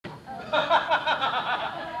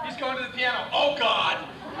He's going to the piano. Oh, God!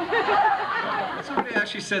 Somebody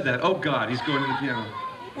actually said that. Oh, God, he's going to the piano.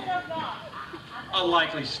 A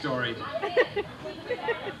likely story.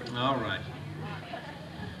 All right.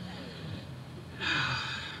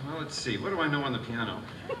 Well, let's see. What do I know on the piano?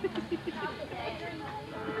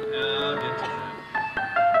 I'll get to that.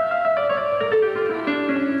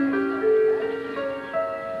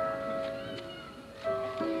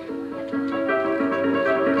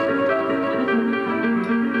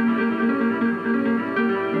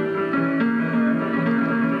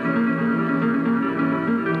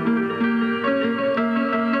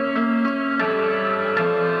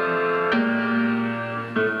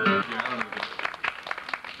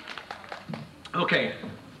 Okay,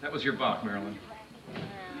 that was your Bach, Marilyn.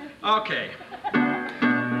 Okay.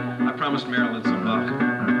 I promised Marilyn some Bach.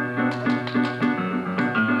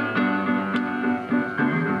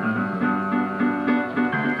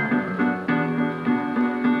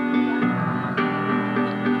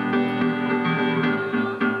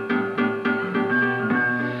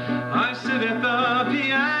 I sit at the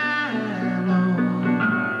piano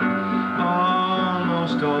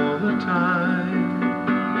almost all the time.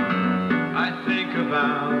 I think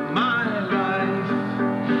about my life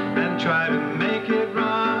and try to make it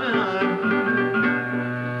right.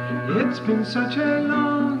 It's been such a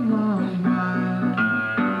long, long while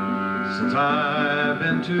since I've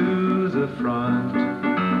been to the front.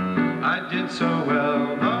 I did so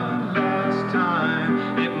well the last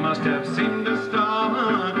time, it must have seemed to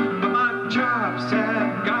start, but my chops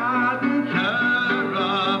have gotten her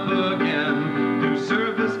up again. Do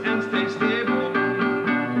service and stay stable.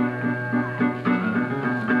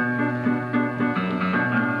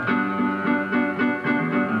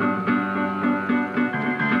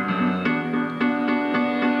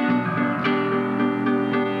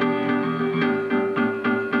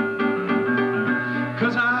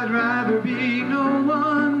 Be no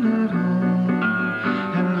one at all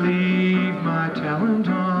and leave my talent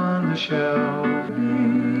on the shelf. Be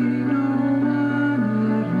no one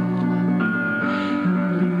at all and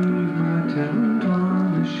leave my talent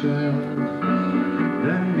on the shelf.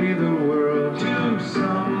 Then be the world to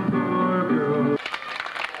some poor girl.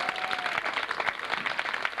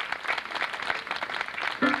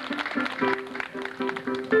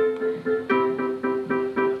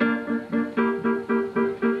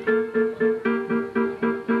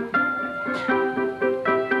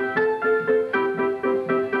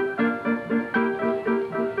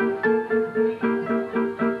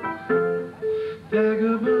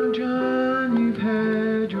 Vagabond John, you've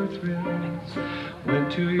had your thrills,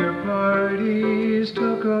 went to your parties,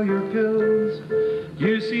 took all your pills.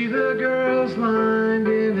 You see the girls lined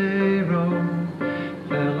in a row,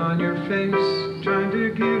 fell on your face, trying to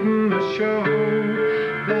give them a show.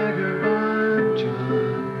 Vagabond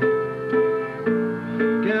John,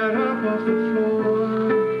 get up off the floor.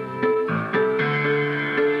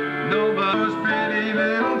 Nobody's pretty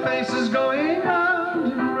little faces going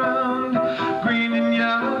round and round. Green and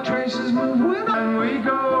yellow traces move with us, and we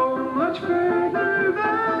go much further.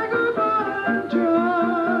 Vagabond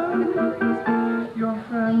John, your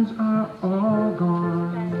friends are all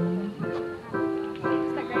gone.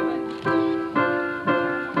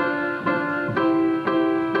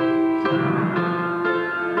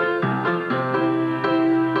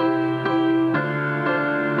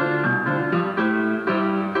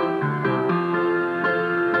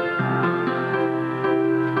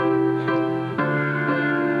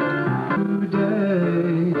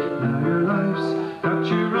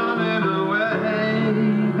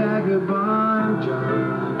 Vagabond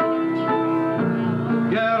John,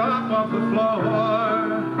 get up off the floor.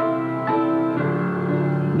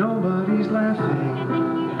 Nobody's laughing,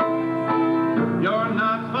 you're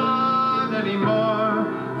not fun anymore.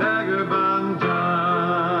 Vagabond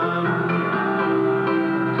John.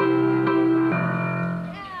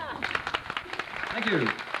 Thank you.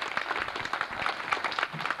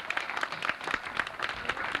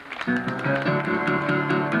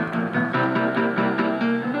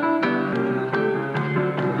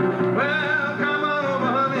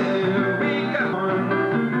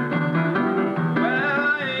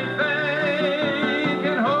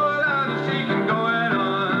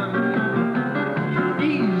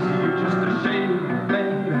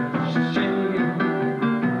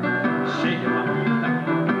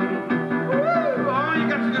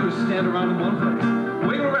 Stand around in one place,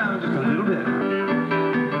 wiggle around just a little bit.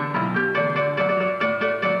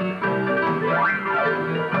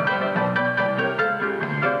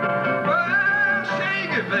 Well,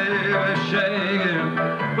 shake it, baby, shake it.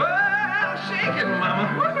 Well, shake it, mama.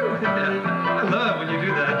 I love when you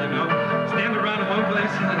do that, you know.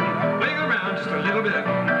 yes, honey. Wiggle around just a little bit. Oh,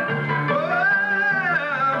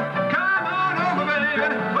 come on over, baby.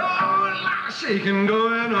 Oh, a lot of shaking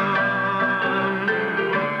going on.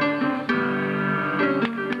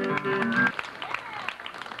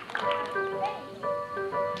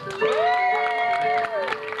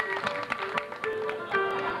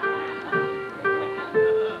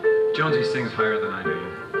 Jonesy sings higher than I do.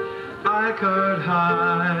 I could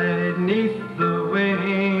hide neath the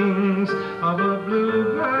wings of a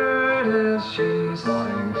bluebird as she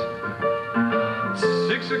sings.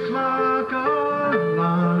 6 o'clock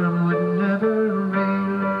alarm would never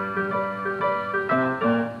ring,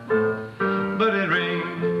 but it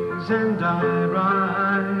rings and I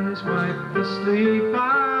rise, wipe the sleep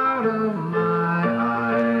out of my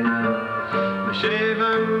eyes. The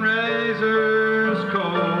shaven razor's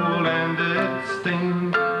cold and it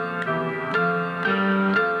stings.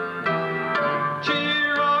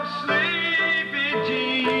 Cheer up, sleepy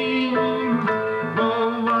Jean.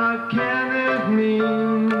 Oh, what can it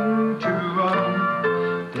mean to a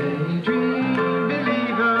daydream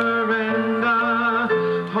believer and a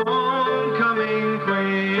homecoming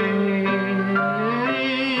queen?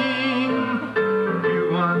 You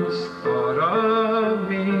once thought of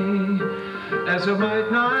me as a white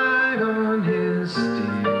knight on his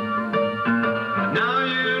steed. Now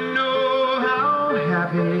you know how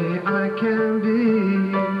happy I can be,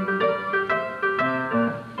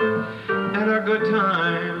 and our good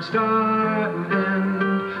times start and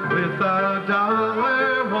end with a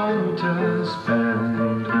dollar one to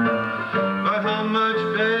spend. But how much,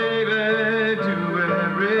 baby, do we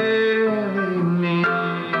really need?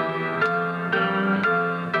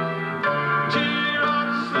 Cheer up,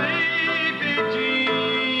 sleepy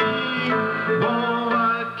Jean. Oh,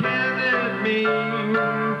 what can it mean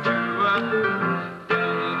to a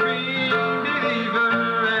daydream believer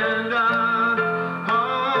and a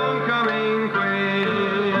homecoming queen?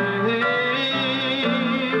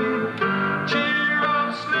 Cheer up,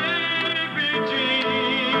 sleepy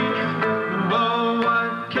Jean. Oh,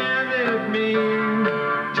 what can it mean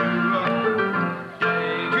to a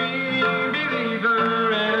daydream believer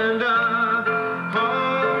and a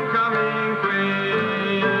homecoming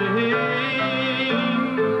queen?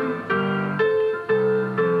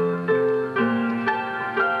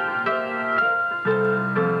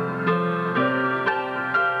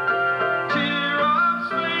 Cheer up,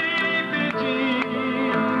 sleepy Jean.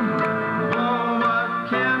 Oh, what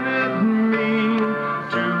can it mean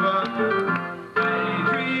to a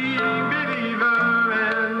daydream believer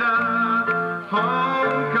and a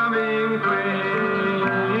homecoming queen?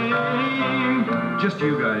 Just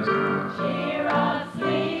you guys. Cheer up,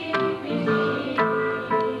 sleepy Jean.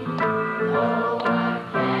 Oh, what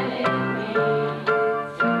can it mean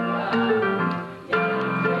to a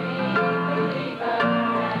daydream believer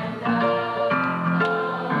and a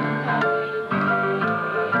homecoming queen?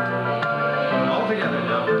 All together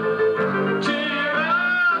now. Cheer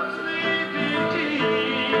up, sleepy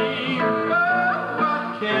Jean. Oh, what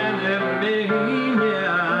can it mean,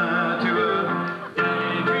 yeah, to a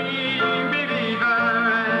daydream believer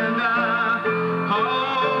and a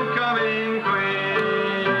homecoming queen?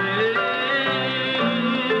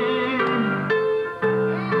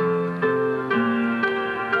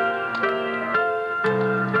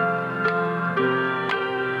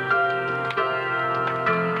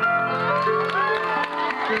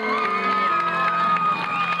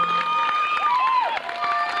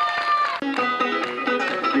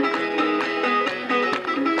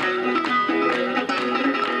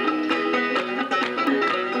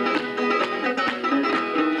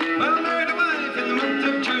 Well, married a wife in the month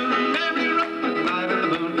of June, married her up with the light of the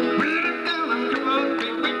moon. Wheeled it down on Cripple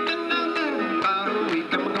Creek, we've been down there about a week.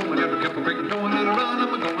 I'm going down to Cripple Creek, I'm going on a run. I'm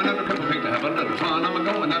going down to Cripple Creek to have a little fun. I'm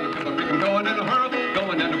going down to Cripple Creek, I'm going in a whirl.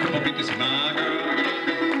 Going down to Cripple Creek to see my girl.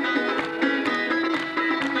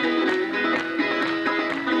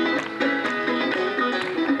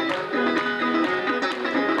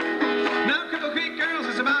 Now Cripple Creek girls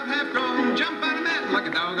is about half grown. Jump on a mat like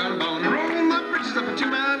a dog on a bone. Roll my britches up to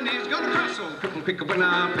my knees. Gonna cross old Cripple Creek when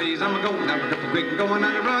I please. I'm going down to Cripple Creek, going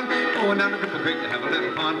on a run. Going down to Cripple Creek to have a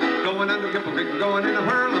little fun. Going down to Cripple Creek, going in a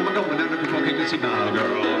whirl. I'm going down to Cripple Creek to see my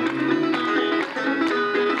girl.